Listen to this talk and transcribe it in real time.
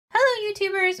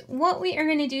YouTubers, what we are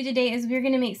going to do today is we're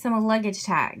going to make some luggage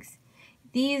tags.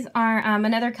 These are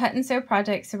another cut and sew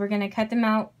project, so we're going to cut them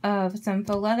out of some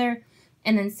faux leather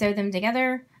and then sew them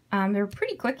together. They're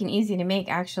pretty quick and easy to make,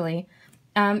 actually.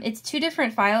 It's two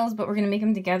different files, but we're going to make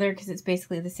them together because it's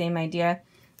basically the same idea.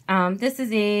 This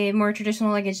is a more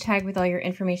traditional luggage tag with all your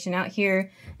information out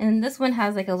here, and this one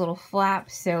has like a little flap,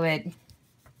 so it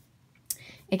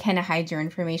kind of hides your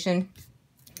information.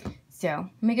 So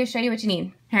let me go show you what you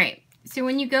need. All right, so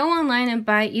when you go online and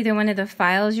buy either one of the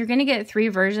files, you're going to get three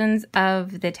versions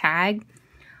of the tag.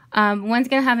 One's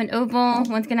going to have an oval,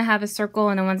 one's going to have a circle,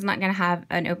 and then one's not going to have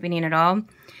an opening at all.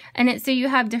 And so you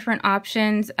have different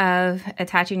options of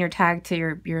attaching your tag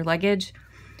to your luggage.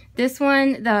 This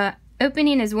one, the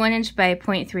opening is 1 inch by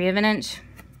 0.3 of an inch.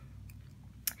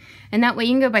 And that way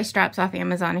you can go buy straps off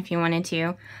Amazon if you wanted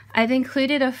to. I've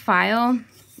included a file,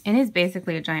 and it's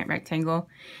basically a giant rectangle,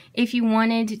 if you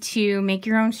wanted to make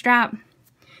your own strap.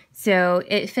 So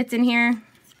it fits in here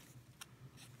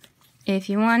if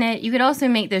you want it. You could also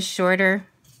make this shorter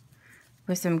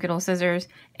with some good old scissors,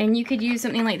 and you could use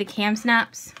something like the cam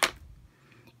snaps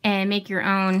and make your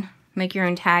own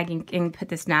tag and put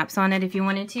the snaps on it if you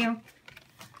wanted to.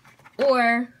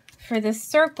 Or for this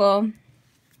circle,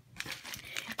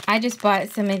 I just bought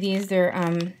some of these. They're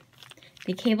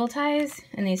the cable ties,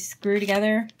 and they screw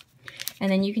together,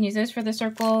 and then you can use those for the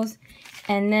circles.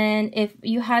 And then if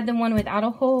you had the one without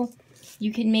a hole,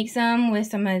 you can make some with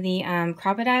some of the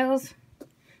crocodiles.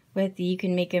 You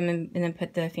can make them and then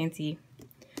put the fancy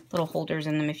little holders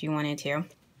in them if you wanted to.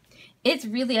 It's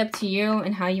really up to you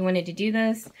and how you wanted to do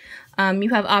this. You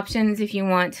have options if you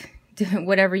want to,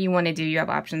 whatever you want to do, you have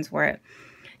options for it.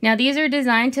 Now these are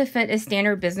designed to fit a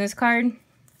standard business card.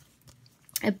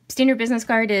 A standard business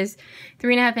card is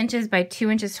 3.5 inches by 2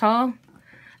 inches tall.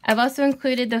 I've also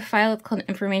included the file called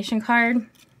information card.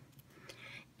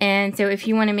 And so if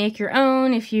you want to make your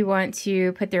own, if you want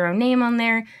to put their own name on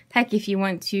there, heck, if you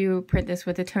want to print this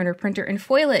with a toner printer and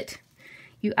foil it,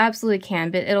 you absolutely can,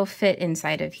 but it'll fit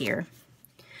inside of here.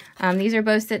 These are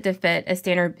both set to fit a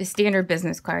standard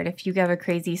business card. If you have a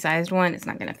crazy sized one, it's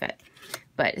not going to fit,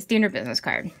 but a standard business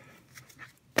card.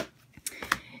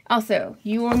 Also,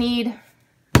 you will need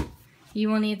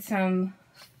some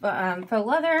faux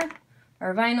leather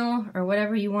or vinyl or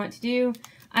whatever you want to do.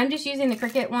 I'm just using the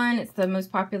Cricut one. It's the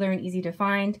most popular and easy to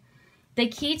find. The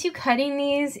key to cutting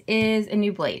these is a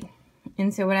new blade.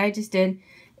 And so what I just did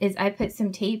is I put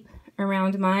some tape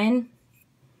around mine.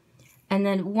 And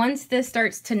then once this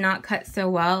starts to not cut so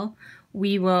well,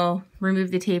 we will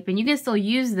remove the tape. And you can still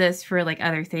use this for like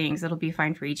other things. It'll be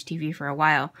fine for HTV for a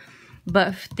while.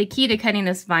 But the key to cutting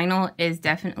this vinyl is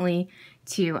definitely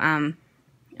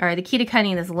the key to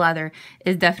cutting this leather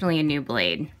is definitely a new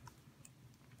blade.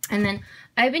 And then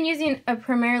I've been using a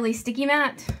primarily sticky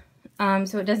mat,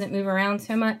 so it doesn't move around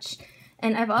so much.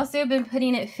 And I've also been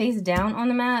putting it face down on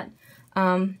the mat,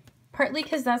 partly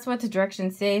because that's what the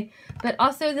directions say, but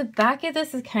also the back of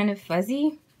this is kind of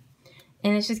fuzzy,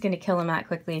 and it's just going to kill a mat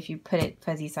quickly if you put it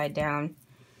fuzzy side down.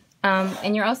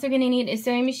 And you're also going to need a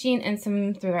sewing machine and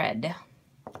some thread.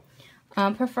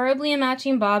 Preferably a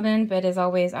matching bobbin, but as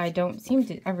always, I don't seem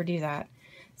to ever do that.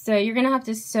 So you're going to have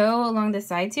to sew along the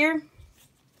sides here.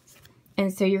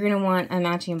 And so you're going to want a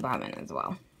matching bobbin as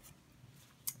well.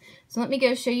 So let me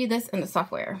go show you this in the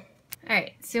software.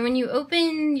 Alright, so when you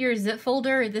open your zip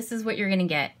folder, this is what you're going to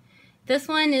get. This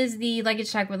one is the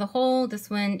luggage tag with a hole, this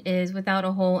one is without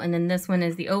a hole, and then this one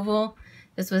is the oval.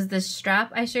 This was the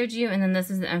strap I showed you, and then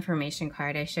this is the information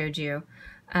card I showed you.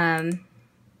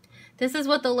 This is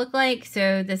what they'll look like.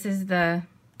 So this is so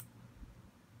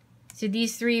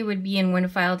these three would be in one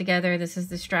file together. This is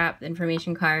the strap, the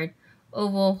information card,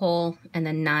 oval, hole, and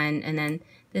then none. And then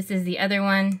this is the other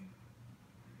one.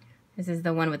 This is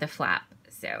the one with the flap.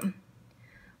 So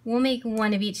we'll make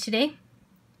one of each today.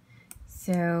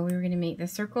 So we're going to make the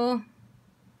circle.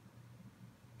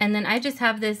 And then I just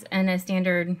have this in a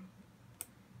standard,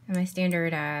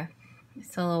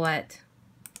 silhouette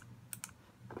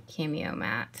cameo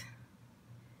mat.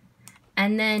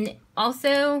 And then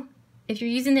also, if you're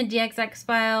using the DXX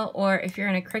file or if you're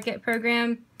in a Cricut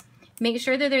program, make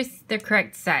sure that there's the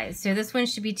correct size. So this one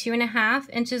should be 2.5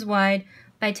 inches wide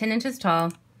by 10 inches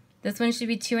tall. This one should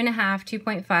be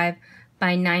 2.5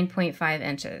 by 9.5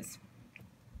 inches.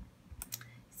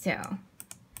 So,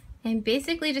 and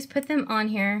basically just put them on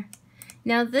here.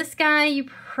 Now this guy, you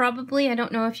probably, I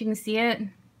don't know if you can see it.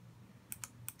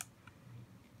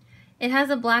 It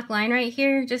has a black line right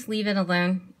here. Just leave it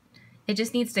alone. It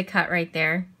just needs to cut right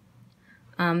there.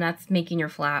 That's making your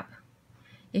flap.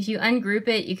 If you ungroup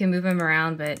it, you can move them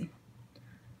around, but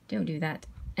don't do that.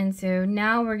 And so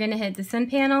now we're going to hit the sun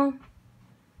panel,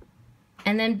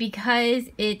 And then because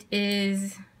it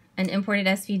is an imported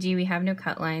SVG, we have no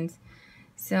cut lines.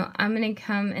 So I'm going to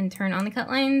come and turn on the cut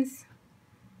lines.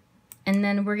 And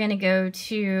then we're going to go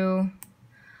to,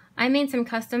 I made some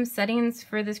custom settings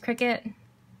for this Cricut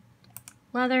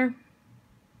leather.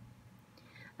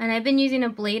 And I've been using a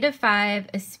blade of 5,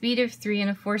 a speed of 3, and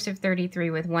a force of 33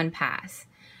 with 1 pass.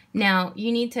 Now,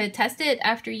 you need to test it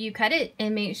after you cut it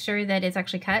and make sure that it's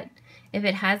actually cut. If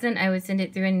it hasn't, I would send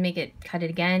it through and make it cut it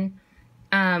again.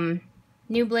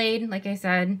 New blade, like I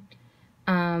said.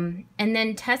 And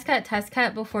then test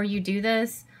cut before you do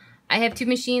this. I have 2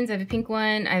 machines. I have a pink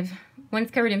one. One's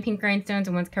covered in pink rhinestones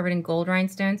and one's covered in gold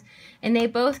rhinestones. And they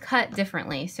both cut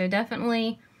differently. So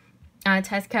definitely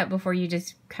test cut before you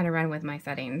just kind of run with my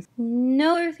settings.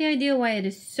 No earthly idea why it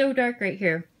is so dark right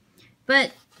here.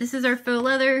 But this is our faux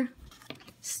leather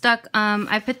stuck.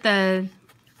 I put the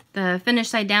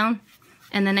finished side down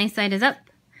and the nice side is up.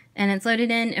 And it's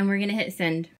loaded in, and we're gonna hit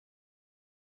send.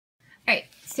 All right,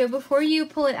 so before you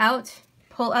pull it out,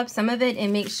 pull up some of it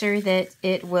and make sure that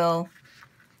it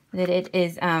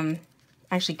is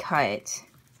actually cut.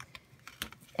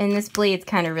 And this blade's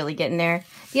kind of really getting there.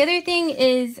 The other thing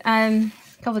is, a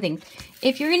couple things.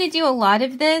 If you're gonna do a lot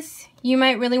of this, you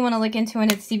might really want to look into one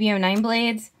of the CB09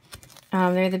 blades.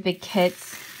 They're the big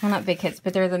kits. Well, not big kits,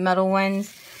 but they're the metal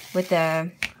ones with the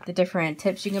different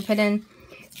tips you can put in.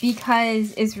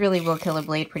 Because it really will kill a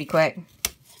blade pretty quick.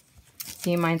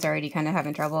 See, mine's already kind of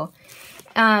having trouble.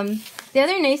 The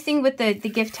other nice thing with the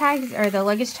gift tags or the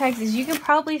luggage tags is you can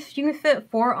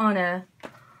fit 4 on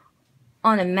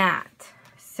a mat.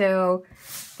 So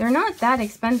they're not that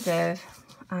expensive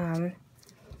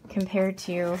compared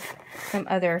to some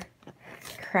other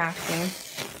crafting.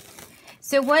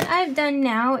 So what I've done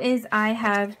now is I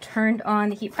have turned on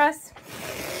the heat press.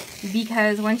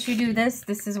 Because once you do this,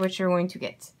 this is what you're going to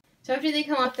get. So after they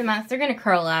come off the mats, they're going to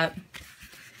curl up.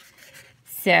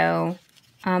 So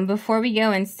before we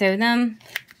go and sew them,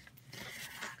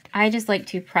 I just like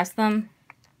to press them.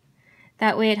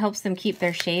 That way it helps them keep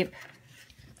their shape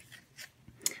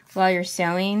while you're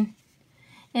sewing.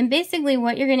 And basically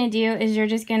what you're going to do is you're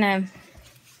just going to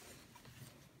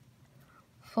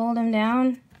fold them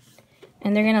down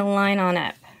and they're going to line on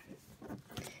up.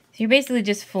 So you're basically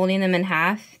just folding them in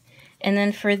half. And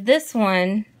then for this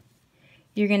one,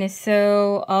 you're going to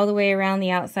sew all the way around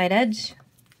the outside edge.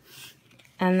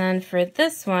 And then for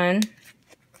this one,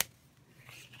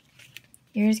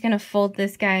 you're just going to fold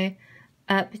this guy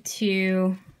up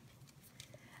to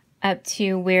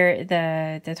where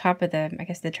the top of the, I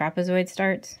guess the trapezoid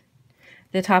starts.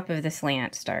 The top of the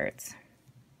slant starts.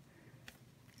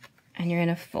 And you're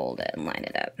going to fold it and line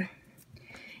it up.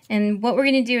 And what we're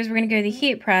going to do is we're going to go to the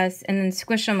heat press and then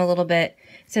squish them a little bit.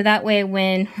 So that way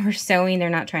when we're sewing, they're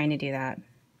not trying to do that.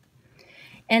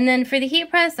 And then for the heat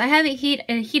press, I have it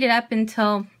heated up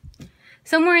until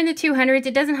somewhere in the 200s.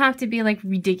 It doesn't have to be like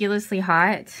ridiculously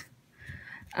hot.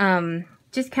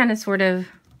 Just kind of sort of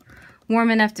warm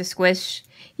enough to squish.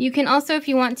 You can also, if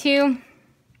you want to,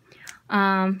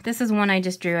 this is one I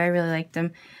just drew. I really liked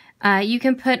them. You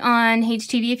can put on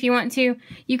HTV if you want to.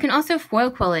 You can also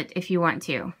foil quill it if you want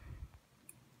to.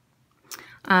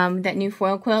 That new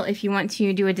foil quill if you want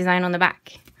to do a design on the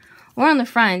back or on the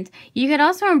front. You could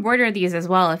also embroider these as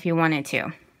well if you wanted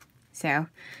to. So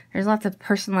there's lots of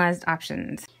personalized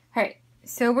options. All right,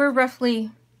 so we're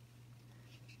roughly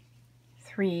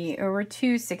we're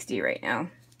 260 right now.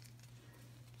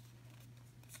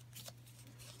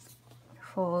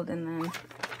 Fold and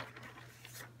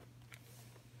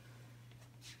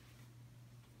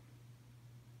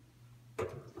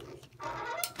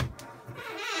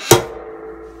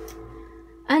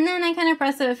then I kind of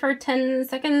press it for 10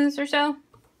 seconds or so.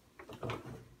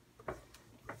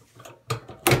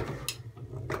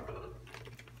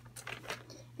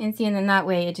 And see, and then that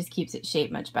way it just keeps its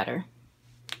shape much better.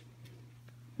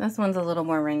 This one's a little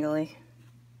more wrinkly.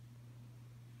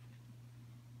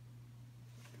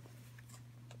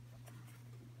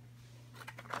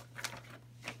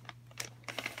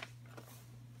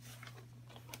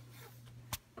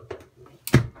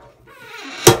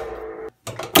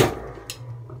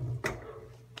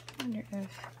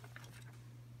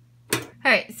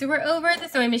 Alright, so we're over the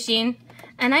sewing machine,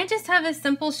 and I just have a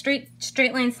simple straight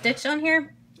line stitch on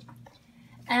here.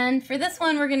 And for this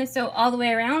one, we're going to sew all the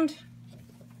way around.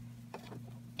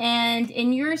 And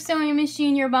in your sewing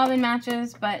machine, your bobbin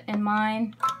matches, but in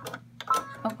mine,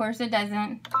 of course, it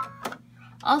doesn't.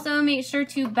 Also, make sure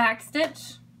to back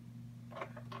stitch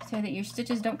so that your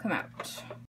stitches don't come out.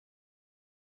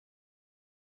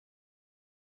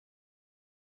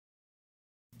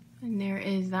 And there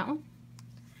is that one.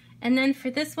 And then for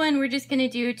this one, we're just gonna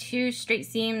do 2 straight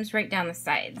seams right down the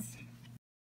sides.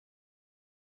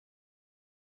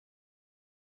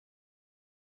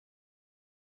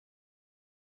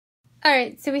 All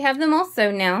right, so we have them all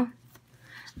sewn now.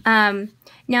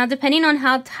 Now, depending on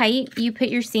how tight you put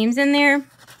your seams in there,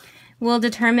 will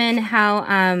determine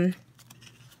how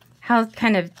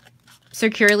kind of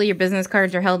securely your business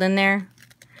cards are held in there.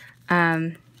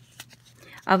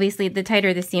 Obviously, the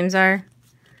tighter the seams are,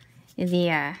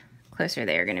 the closer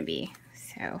they are going to be.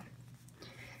 So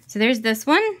there's this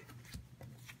one,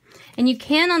 and you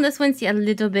can on this one see a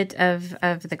little bit of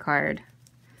the card.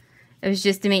 It was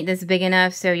just to make this big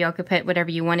enough so y'all could put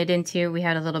whatever you wanted into. We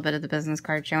had a little bit of the business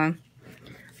card showing.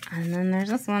 And then there's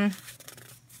this one.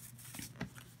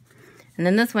 And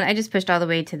then this one, I just pushed all the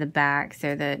way to the back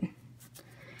so that...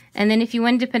 And then if you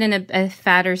wanted to put in a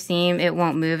fatter seam, it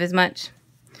won't move as much.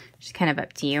 Just kind of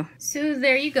up to you. So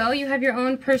there you go. You have your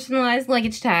own personalized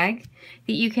luggage tag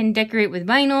that you can decorate with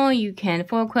vinyl. You can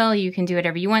foil quill. You can do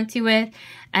whatever you want to with.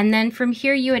 And then from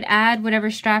here, you would add whatever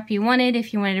strap you wanted.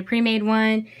 If you wanted a pre-made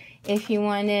one. If you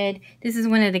wanted, this is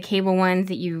one of the cable ones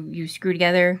that you screw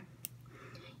together.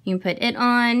 You can put it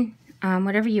on,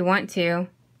 whatever you want to.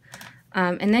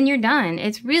 And then you're done.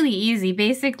 It's really easy.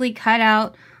 Basically cut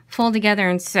out, fold together,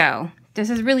 and sew.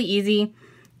 This is really easy.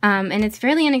 And it's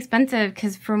fairly inexpensive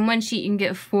because from one sheet you can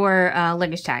get 4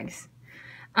 luggage tags.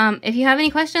 If you have any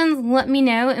questions, let me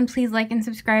know, and please like and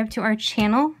subscribe to our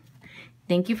channel.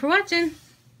 Thank you for watching.